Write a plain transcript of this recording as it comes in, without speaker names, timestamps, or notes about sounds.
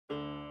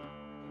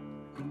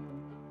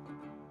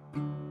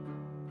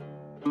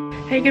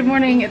Hey, good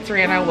morning, it's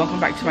Rhianna. Welcome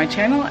back to my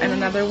channel and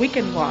another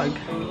weekend vlog.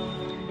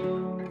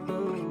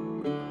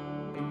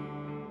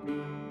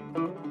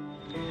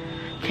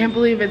 Can't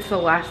believe it's the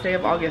last day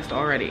of August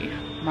already.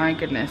 My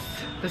goodness,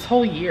 this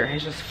whole year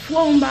has just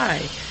flown by.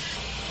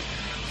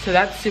 So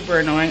that's super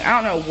annoying.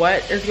 I don't know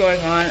what is going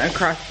on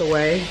across the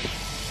way,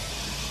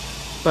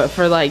 but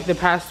for like the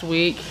past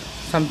week,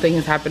 something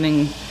is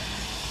happening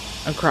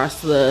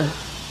across the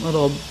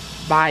little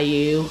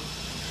bio.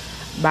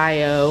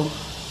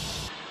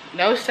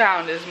 No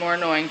sound is more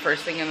annoying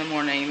first thing in the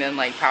morning than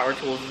like power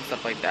tools and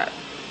stuff like that.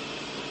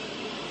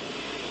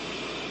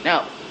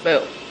 No,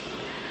 boo.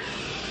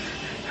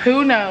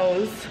 Who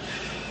knows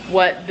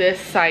what this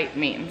sight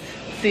means?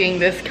 Seeing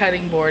this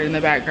cutting board in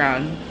the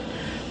background,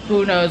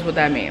 who knows what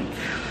that means?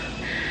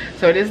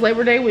 So it is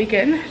Labor Day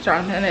weekend.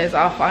 Jonathan is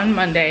off on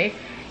Monday.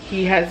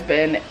 He has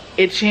been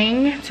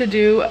itching to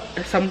do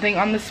something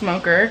on the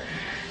smoker.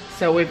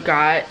 So we've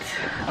got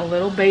a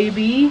little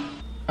baby,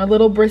 a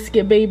little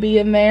brisket baby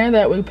in there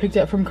that we picked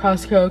up from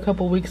Costco a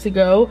couple weeks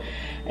ago,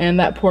 and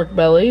that pork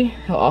belly.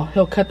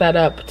 He'll cut that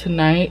up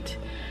tonight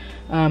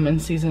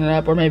and season it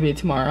up, or maybe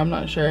tomorrow, I'm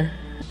not sure.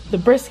 The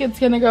brisket's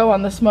gonna go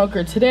on the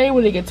smoker today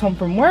when he gets home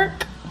from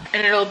work,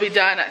 and it'll be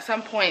done at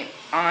some point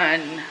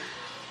on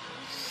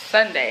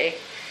Sunday.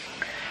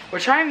 We're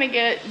trying to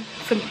get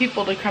some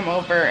people to come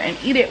over and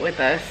eat it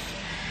with us.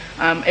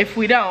 If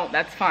we don't,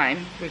 that's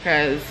fine,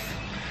 because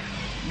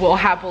we'll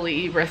happily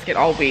eat brisket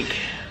all week.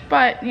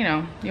 But, you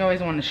know, you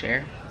always want to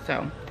share.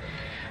 So,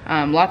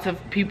 lots of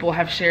people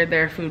have shared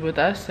their food with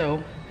us,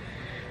 so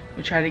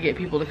we try to get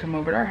people to come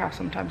over to our house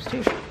sometimes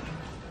too. All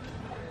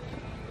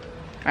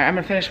right, I'm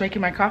gonna finish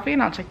making my coffee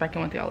and I'll check back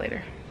in with y'all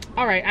later.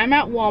 All right, I'm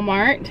at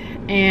Walmart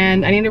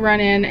and I need to run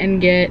in and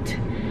get,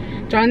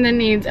 Jonathan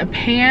needs a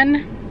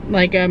pan,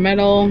 like a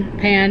metal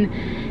pan.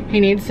 He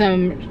needs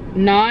some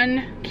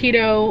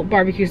non-keto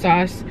barbecue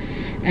sauce,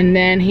 and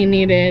then he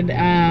needed,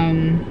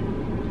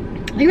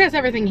 I think that's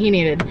everything he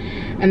needed.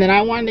 And then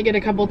I wanted to get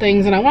a couple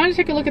things, and I wanted to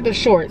take a look at the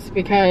shorts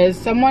because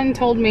someone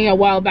told me a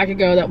while back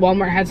ago that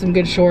Walmart had some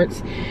good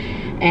shorts,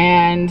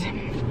 and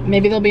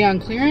maybe they'll be on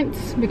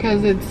clearance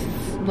because it's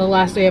the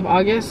last day of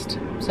August.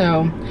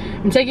 So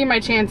I'm taking my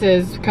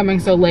chances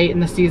coming so late in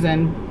the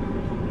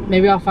season.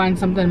 Maybe I'll find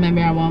something,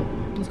 maybe I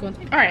won't. Let's go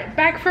inside. All right,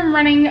 back from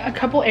running a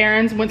couple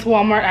errands, went to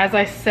Walmart as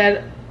I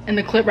said in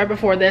the clip right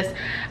before this.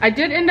 I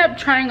did end up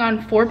trying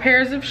on 4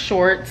 pairs of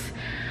shorts.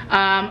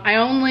 I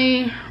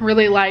only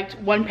really liked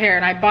one pair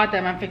and I bought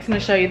them. I'm fixing to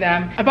show you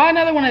them. I bought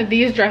another one of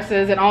these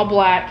dresses in all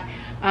black,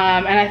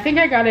 and I think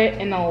I got it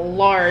in a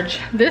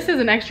large. This is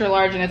an extra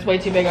large and it's way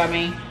too big on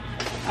me.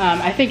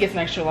 I think it's an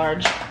extra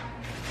large.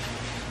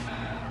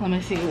 Let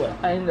me see what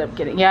I ended up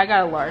getting. Yeah, I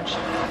got a large.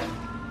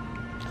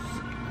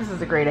 This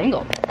is a great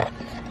angle.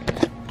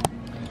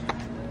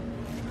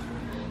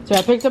 So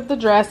I picked up the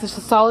dress. It's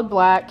a solid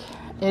black.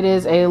 It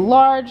is a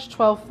large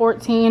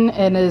 12-14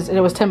 and it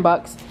was 10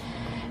 bucks.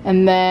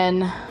 And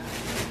then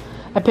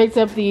I picked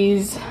up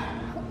these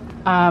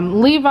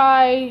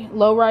Levi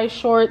low-rise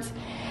shorts.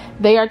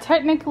 They are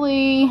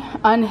technically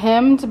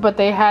unhemmed, but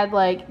they had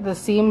like the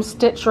seam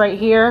stitch right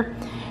here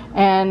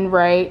and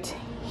right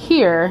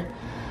here.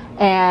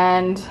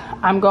 And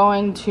I'm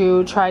going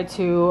to try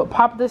to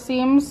pop the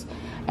seams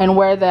and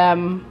wear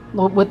them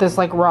with this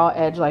like raw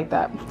edge like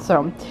that.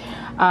 So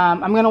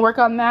I'm gonna work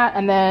on that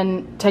and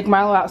then take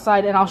Milo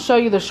outside, and I'll show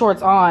you the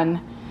shorts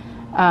on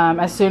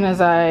as soon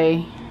as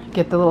I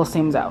get the little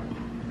seams out.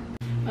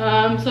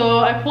 So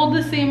I pulled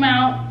the seam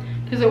out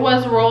because it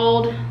was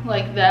rolled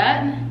like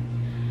that,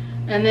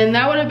 and then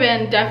that would have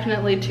been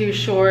definitely too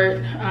short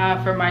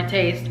for my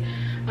taste.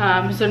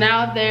 So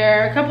now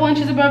they're a couple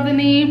inches above the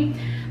knee.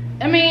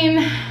 I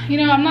mean, you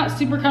know, I'm not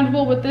super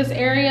comfortable with this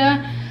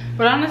area,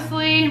 but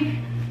honestly,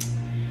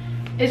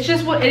 it's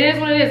just what it is.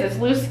 What it is. It's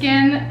loose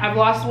skin. I've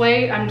lost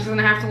weight. I'm just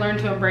gonna have to learn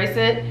to embrace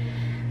it.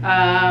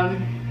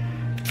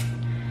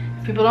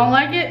 If people don't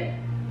like it,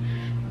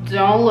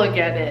 don't look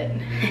at it.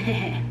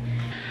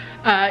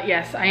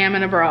 Yes, I am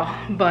in a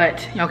bra,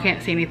 but y'all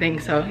can't see anything,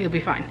 so you'll be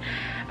fine.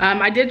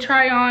 I did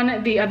try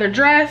on the other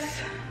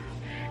dress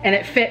and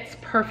it fits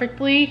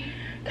perfectly.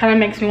 Kind of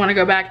makes me want to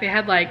go back. They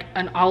had like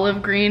an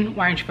olive green.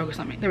 Why aren't you focused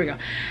on me? There we go.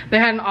 They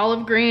had an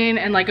olive green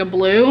and like a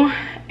blue,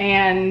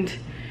 and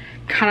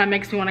kind of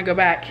makes me want to go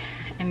back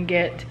and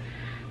get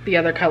the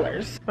other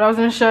colors. But I was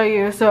going to show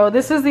you. So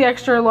this is the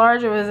extra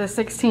large. It was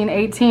a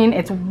 16-18.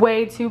 It's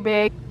way too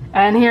big.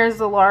 And here's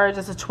the large.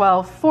 It's a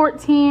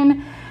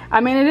 12-14.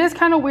 I mean, it is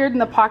kind of weird in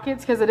the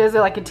pockets because it is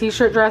like a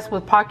t-shirt dress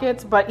with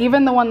pockets, but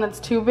even the one that's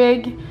too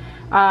big,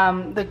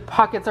 the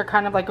pockets are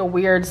kind of like a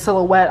weird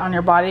silhouette on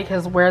your body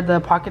because where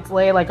the pockets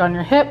lay, like on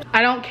your hip.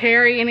 I don't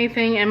carry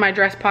anything in my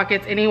dress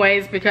pockets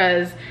anyways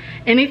because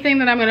anything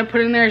that I'm gonna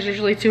put in there is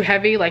usually too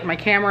heavy, like my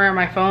camera or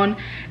my phone,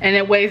 and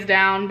it weighs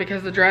down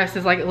because the dress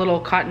is like a little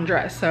cotton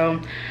dress. So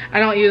I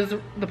don't use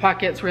the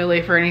pockets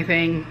really for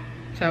anything,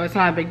 so it's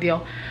not a big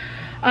deal.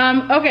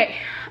 Okay,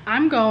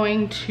 I'm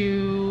going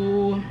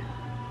to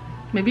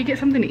maybe get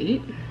something to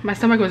eat. My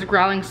stomach was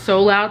growling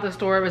so loud at the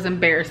store, it was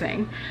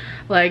embarrassing.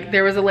 Like,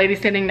 there was a lady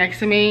standing next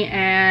to me,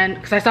 and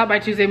because I stopped by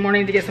Tuesday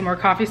morning to get some more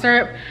coffee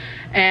syrup,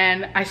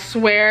 and I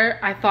swear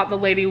I thought the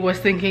lady was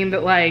thinking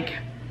that like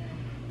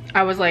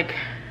I was like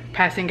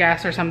passing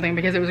gas or something,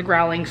 because it was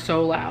growling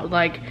so loud.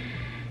 Like,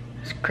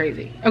 it's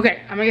crazy. Okay,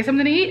 I'm gonna get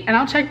something to eat and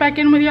I'll check back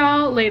in with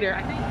y'all later,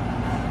 I think.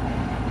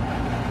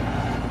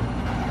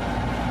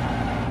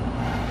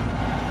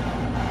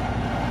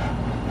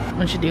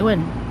 What you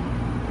doing?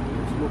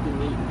 Smoking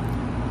meat.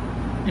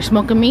 You're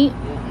smoking meat?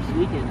 Yeah, it's the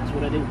weekend, that's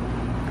what I do.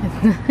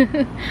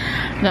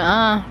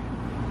 Nuh-uh.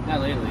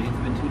 Not lately, it's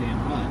been too damn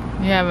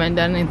hot. You haven't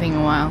done anything in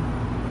a while.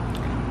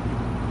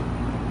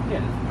 Yeah,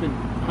 it's been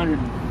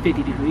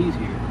 150 degrees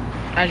here.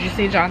 As you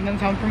see,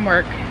 Jonathan's home from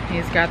work.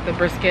 He's got the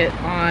brisket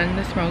on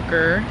the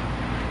smoker,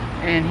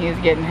 and he's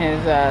getting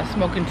his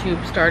smoking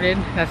tube started.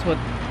 That's what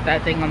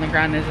that thing on the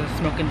ground is, a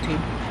smoking tube.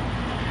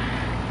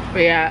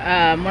 But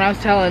yeah, when I was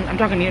telling, I'm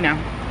talking to you now.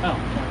 Oh.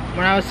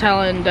 When I was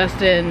telling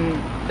Dustin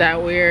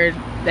that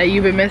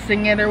you've been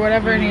missing it or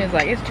whatever, and he was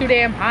like, it's too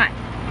damn hot.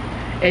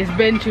 It's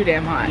been too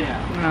damn hot. Yeah.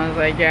 And I was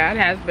like, yeah, it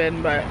has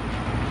been, but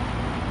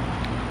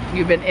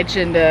you've been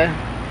itching to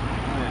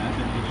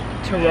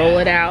roll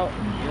it out.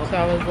 So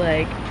I was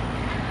like,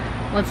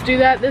 let's do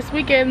that this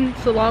weekend.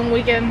 It's a long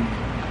weekend.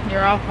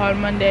 You're off on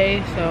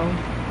Monday, so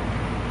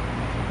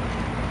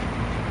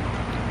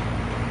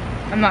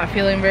I'm not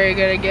feeling very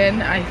good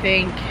again. I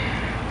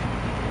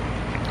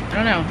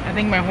don't know, I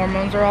think my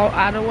hormones are all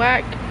out of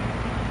whack.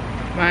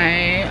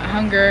 My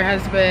hunger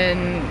has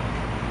been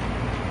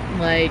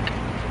like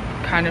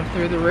kind of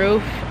through the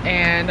roof,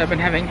 and I've been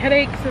having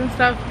headaches and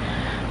stuff.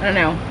 I don't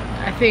know,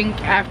 I think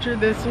after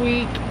this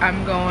week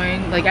I'm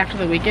going, like after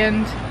the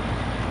weekend,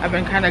 I've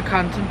been kind of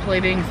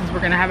contemplating, since we're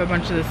gonna have a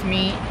bunch of this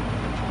meat,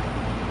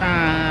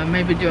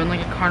 maybe doing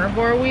like a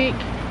carnivore week.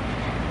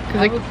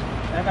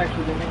 I've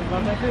actually been thinking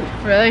about that too.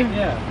 Really?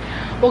 Yeah.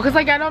 Well, cause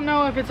like I don't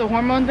know if it's a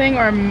hormone thing,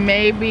 or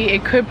maybe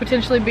it could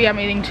potentially be I'm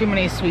eating too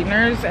many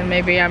sweeteners, and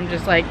maybe I'm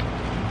just like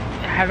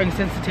having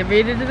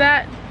sensitivity to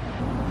that.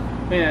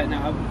 But yeah, no,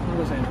 I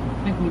was saying,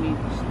 I think we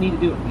need to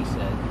do what we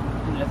said.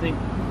 And I think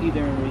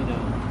either, you know,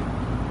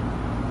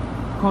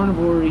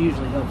 carnivore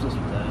usually helps us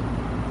with that.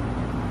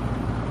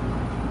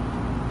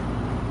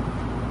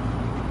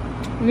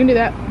 We can do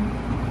that.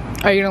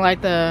 Are you gonna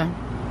light the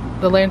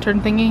lantern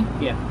thingy?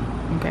 Yeah.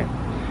 Okay.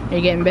 Are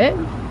you getting bit?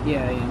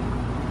 Yeah, I am.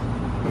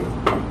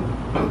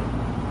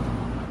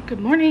 Good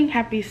morning,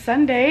 happy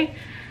Sunday.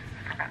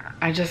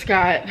 I just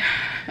got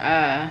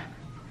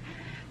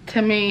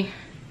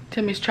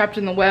Timmy's trapped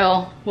in the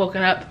well,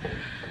 woken up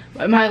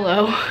by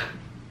Milo.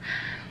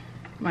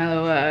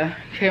 Milo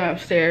came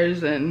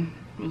upstairs and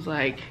was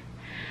like,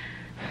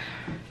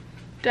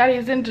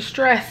 Daddy's in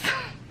distress.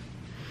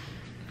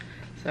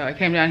 So I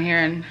came down here,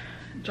 and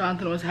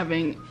Jonathan was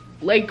having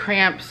leg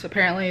cramps.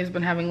 Apparently he's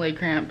been having leg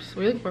cramps.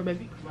 What are you looking for,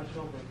 baby?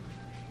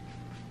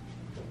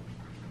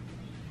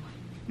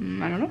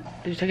 I don't know.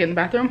 Did you take it in the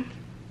bathroom?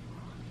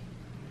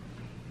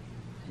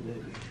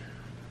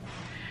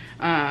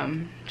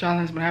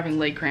 Jonathan's been having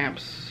leg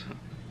cramps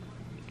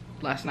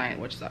last night,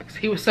 which sucks.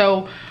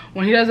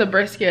 When he does a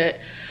brisket,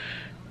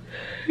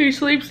 he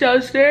sleeps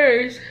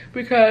downstairs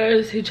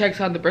because he checks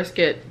on the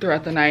brisket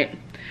throughout the night.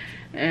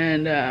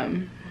 And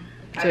I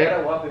got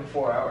a whopping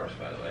 4 hours,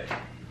 by the way.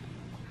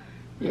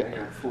 Yeah. I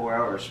got 4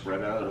 hours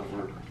spread out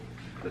over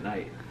the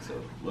night, so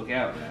look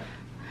out, man.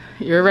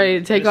 You're ready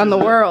to take on the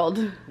world.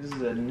 This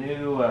is a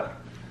new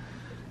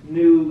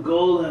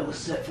goal that was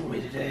set for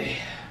me today.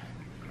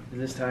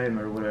 This time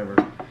or whatever.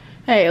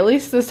 Hey, at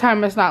least this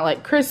time it's not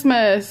like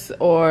Christmas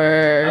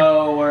or...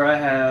 Oh, where I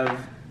have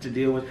to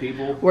deal with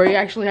people? Where you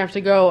actually have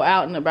to go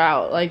out and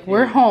about. Like,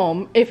 we're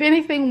home. If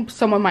anything,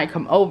 someone might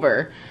come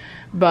over,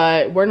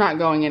 but we're not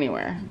going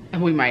anywhere.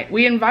 And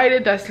we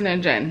invited Dustin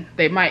and Jen.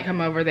 They might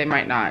come over, they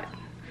might not.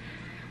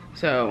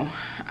 So,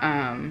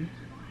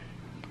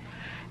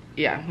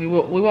 yeah, we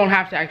won't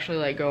have to actually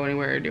like go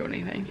anywhere or do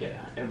anything.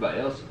 Yeah, everybody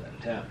else is out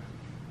of town.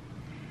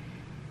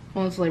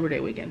 Well, it's Labor Day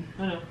weekend.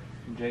 I know.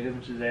 Jacob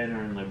and Suzanne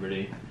are in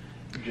Liberty.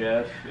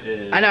 Jeff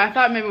is... I know, I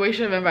thought maybe we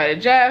should have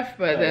invited Jeff,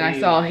 but then I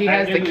saw he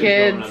has the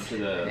kids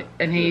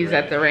and he's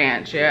at the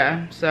ranch,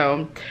 yeah.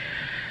 So,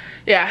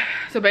 yeah,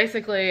 so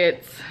basically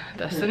it's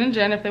Dustin and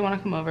Jen if they want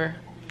to come over.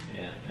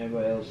 Yeah,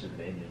 everybody else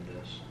abandoned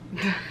us.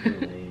 We're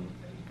lame.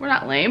 We're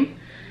not lame.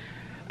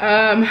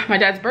 My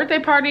dad's birthday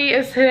party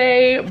is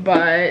today,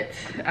 but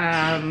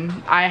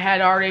I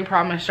had already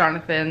promised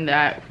Jonathan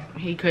that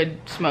he could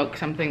smoke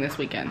something this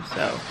weekend,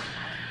 so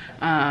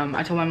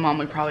I told my mom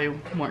we probably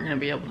weren't gonna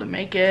be able to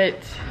make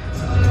it.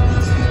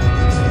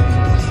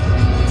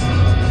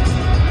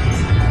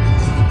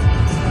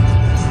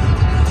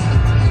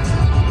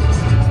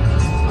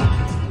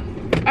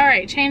 All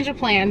right, change of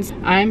plans.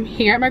 I'm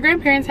here at my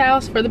grandparents'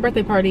 house for the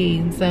birthday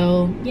party,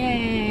 so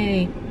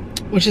yay.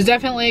 Which is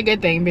definitely a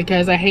good thing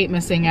because I hate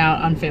missing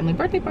out on family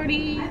birthday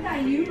parties. I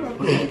thought you were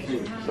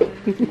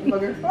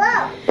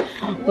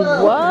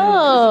Whoa.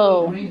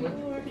 Whoa. Thank you.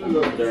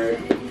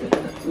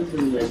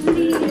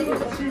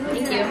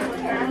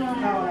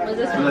 Was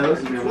this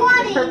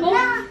one? Purple?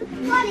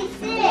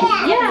 26.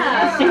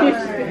 Yeah.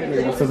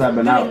 since I've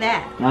been out.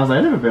 And I was like,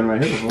 I've never been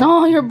right here before.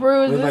 Oh, your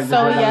bruise is like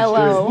so right down the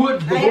yellow. street. Wood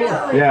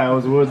before. Yeah, it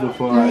was woods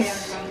before. Like,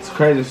 it's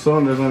crazy.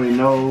 Soon there's gonna be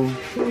no.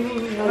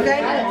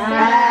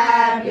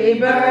 Happy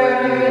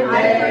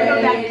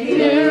birthday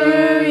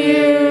to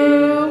you.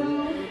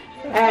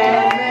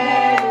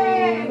 And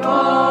many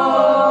more.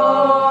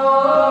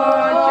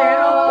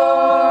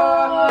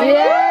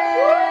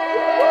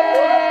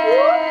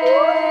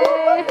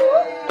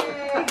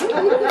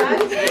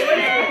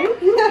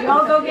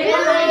 Y'all go get it.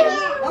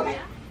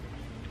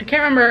 I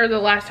can't remember the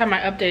last time I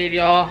updated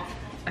y'all.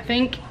 I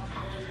think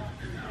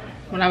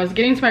when I was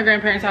getting to my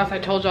grandparents' house, I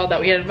told y'all that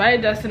we had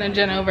invited Dustin and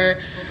Jen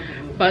over,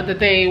 but that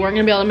they weren't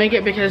gonna be able to make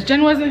it because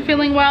Jen wasn't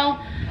feeling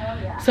well.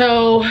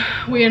 So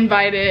we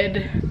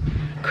invited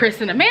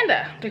Chris and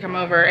Amanda to come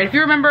over. And if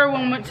you remember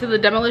when we went to the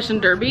demolition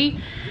derby,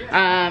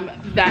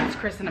 that's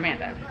Chris and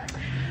Amanda.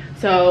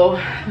 So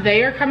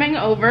they are coming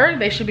over.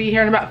 They should be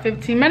here in about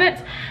 15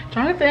 minutes.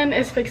 Jonathan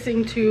is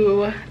fixing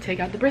to take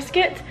out the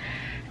brisket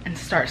and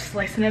start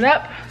slicing it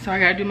up. So I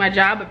gotta do my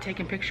job of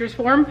taking pictures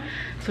for him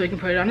so he can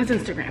put it on his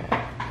Instagram.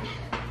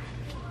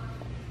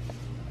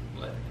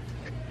 What?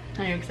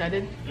 Are you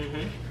excited?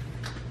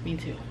 Mm-hmm. Me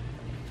too.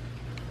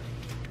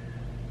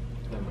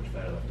 Not much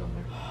fat left on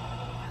there.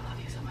 I love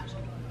you so much.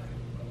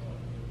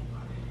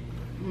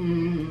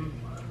 Mmm.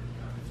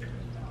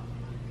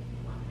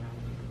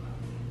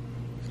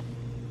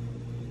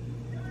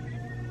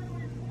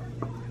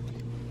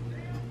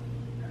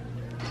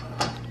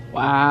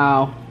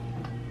 Wow.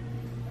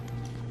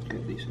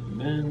 Get decent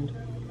bend.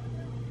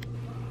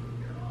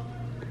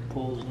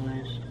 Pulls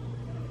nice.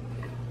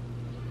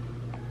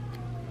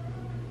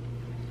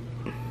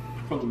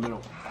 From the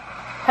middle.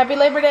 Happy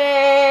Labor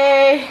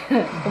Day!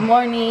 Good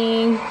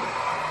morning.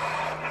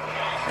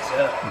 What's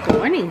up? Good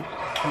morning.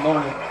 Good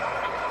morning.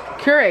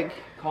 Keurig,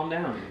 Calm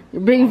down.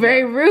 you're being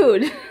very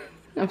rude.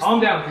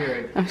 Calm down,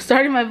 Keurig. I'm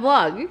starting my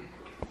vlog.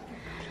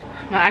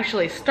 I'm not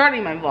actually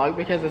starting my vlog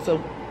because it's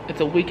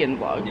a weekend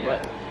vlog, Yeah.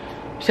 but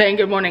I'm saying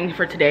good morning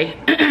for today.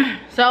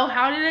 So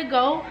how did it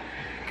go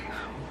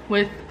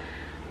with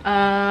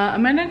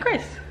Amanda and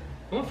Chris?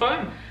 Well,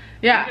 fine.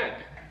 Yeah. Okay.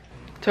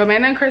 So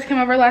Amanda and Chris came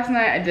over last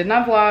night. I did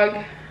not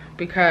vlog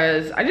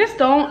because I just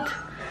don't.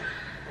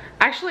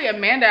 Actually,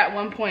 Amanda at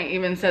one point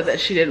even said that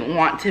she didn't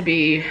want to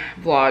be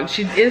vlogged.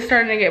 She is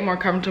starting to get more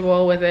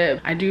comfortable with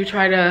it. I do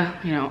try to,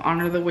 you know,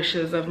 honor the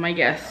wishes of my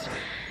guests.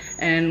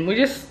 And we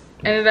just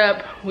ended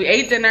up, we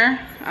ate dinner.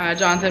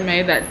 Jonathan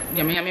made that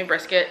yummy, yummy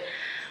brisket.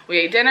 We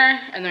ate dinner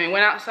and then we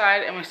went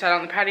outside and we sat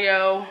on the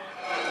patio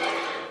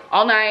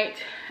all night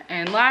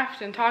and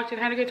laughed and talked and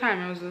had a good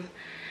time.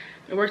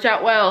 It worked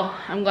out well.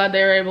 I'm glad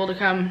they were able to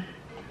come.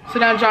 So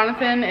now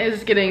Jonathan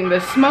is getting the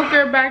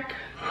smoker back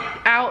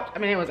out. I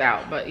mean, it was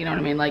out, but you know what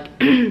I mean, like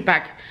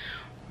back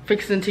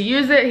fixing to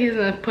use it. He's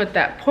gonna put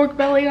that pork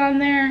belly on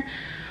there.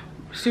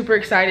 Super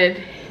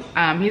excited.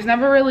 He's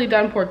never really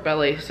done pork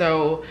belly,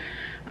 so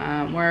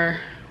we're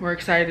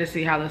excited to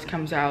see how this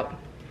comes out.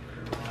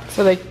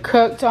 So they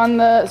cooked on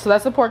the, so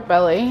that's the pork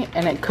belly,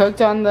 and it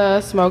cooked on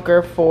the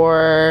smoker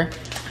for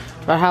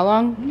about how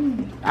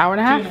long? Hour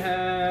and a half?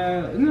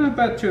 No,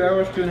 about 2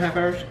 hours, 2.5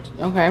 hours.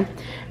 Okay.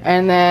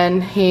 And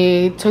then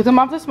he took them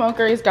off the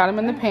smoker, he's got them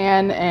in the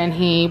pan, and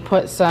he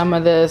put some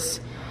of this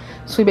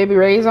Sweet Baby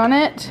Ray's on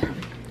it,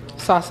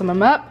 saucing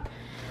them up,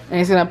 and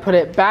he's gonna put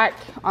it back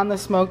on the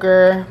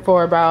smoker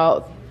for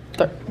about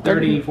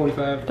 30,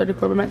 45.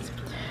 34 minutes.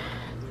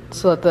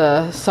 So let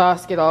the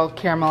sauce get all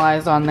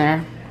caramelized on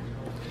there.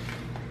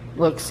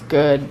 Looks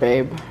good,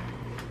 babe.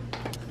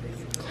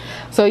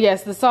 So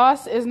yes, the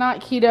sauce is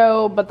not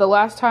keto, but the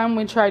last time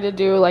we tried to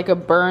do like a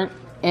burnt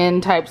in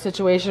type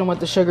situation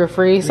with the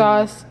sugar-free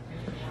sauce,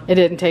 it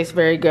didn't taste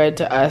very good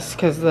to us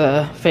because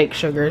the fake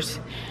sugars.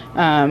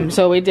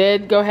 So we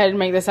did go ahead and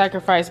make the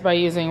sacrifice by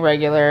using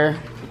regular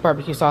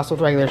barbecue sauce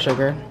with regular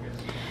sugar.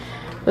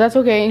 But that's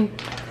okay.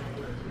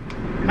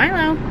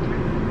 Milo.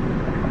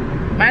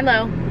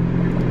 Milo.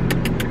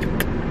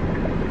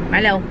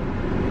 Milo.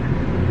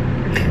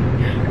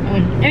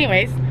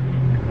 Anyways,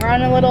 we're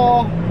on a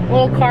little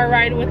car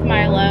ride with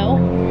Milo.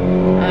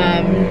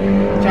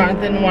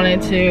 Jonathan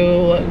wanted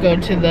to go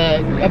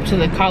to up to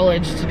the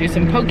college to do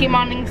some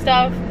Pokemoning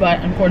stuff, but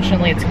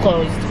unfortunately it's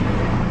closed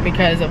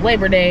because of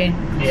Labor Day.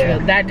 Yeah.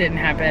 So that didn't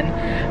happen.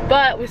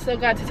 But we still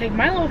got to take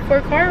Milo for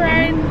a car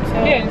ride. So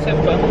Yeah, it's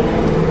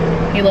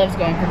fun. he loves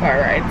going for car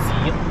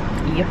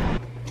rides. Yep.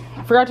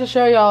 I forgot to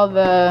show y'all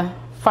the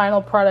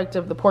final product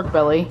of the pork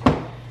belly.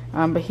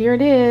 But here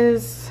it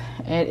is.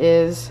 It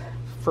is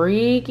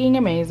freaking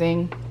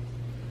amazing.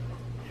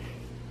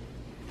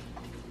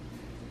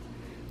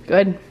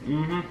 Good.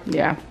 Mm-hmm.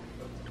 Yeah.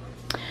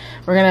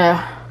 We're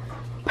gonna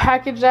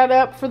package that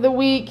up for the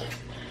week.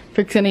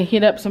 Fixing to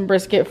heat up some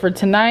brisket for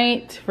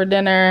tonight for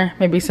dinner.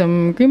 Maybe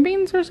some green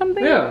beans or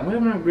something. Yeah, we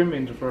haven't had green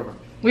beans in forever.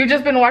 we've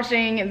just been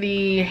watching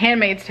The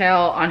Handmaid's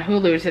Tale on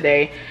Hulu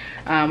today.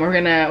 We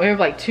have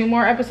like 2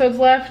 more episodes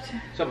left.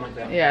 Something like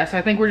that. Yeah, so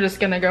I think we're just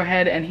gonna go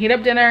ahead and heat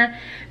up dinner,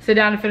 sit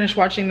down and finish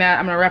watching that.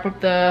 I'm gonna wrap up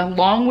the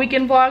long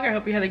weekend vlog. I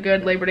hope you had a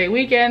good Labor Day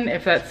weekend,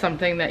 if that's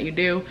something that you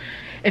do.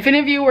 If any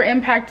of you were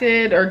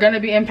impacted or gonna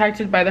be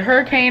impacted by the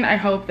hurricane, I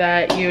hope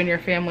that you and your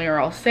family are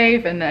all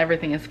safe and that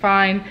everything is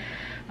fine.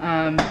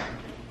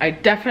 I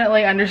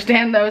definitely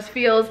understand those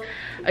feels.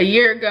 A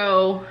year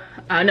ago,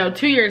 no,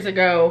 2 years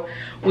ago,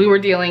 we were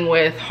dealing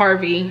with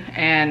Harvey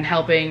and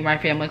helping my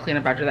family clean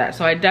up after that.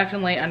 So I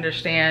definitely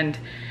understand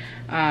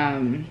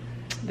the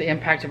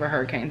impact of a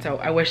hurricane. So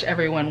I wish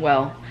everyone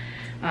well.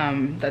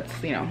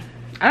 That's, you know,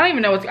 I don't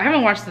even know I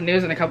haven't watched the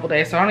news in a couple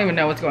days, so I don't even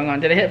know what's going on.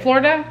 Did it hit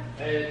Florida?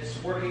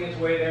 It's working its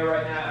way there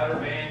right now. Outer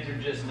bands are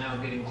just now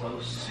getting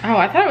close. Oh,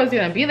 I thought it was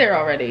gonna be there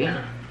already.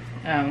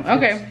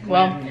 Okay,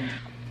 well,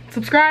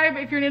 subscribe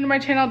if you're new to my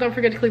channel. Don't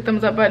forget to click the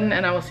thumbs up button,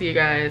 and I will see you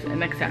guys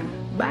next time.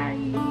 Bye.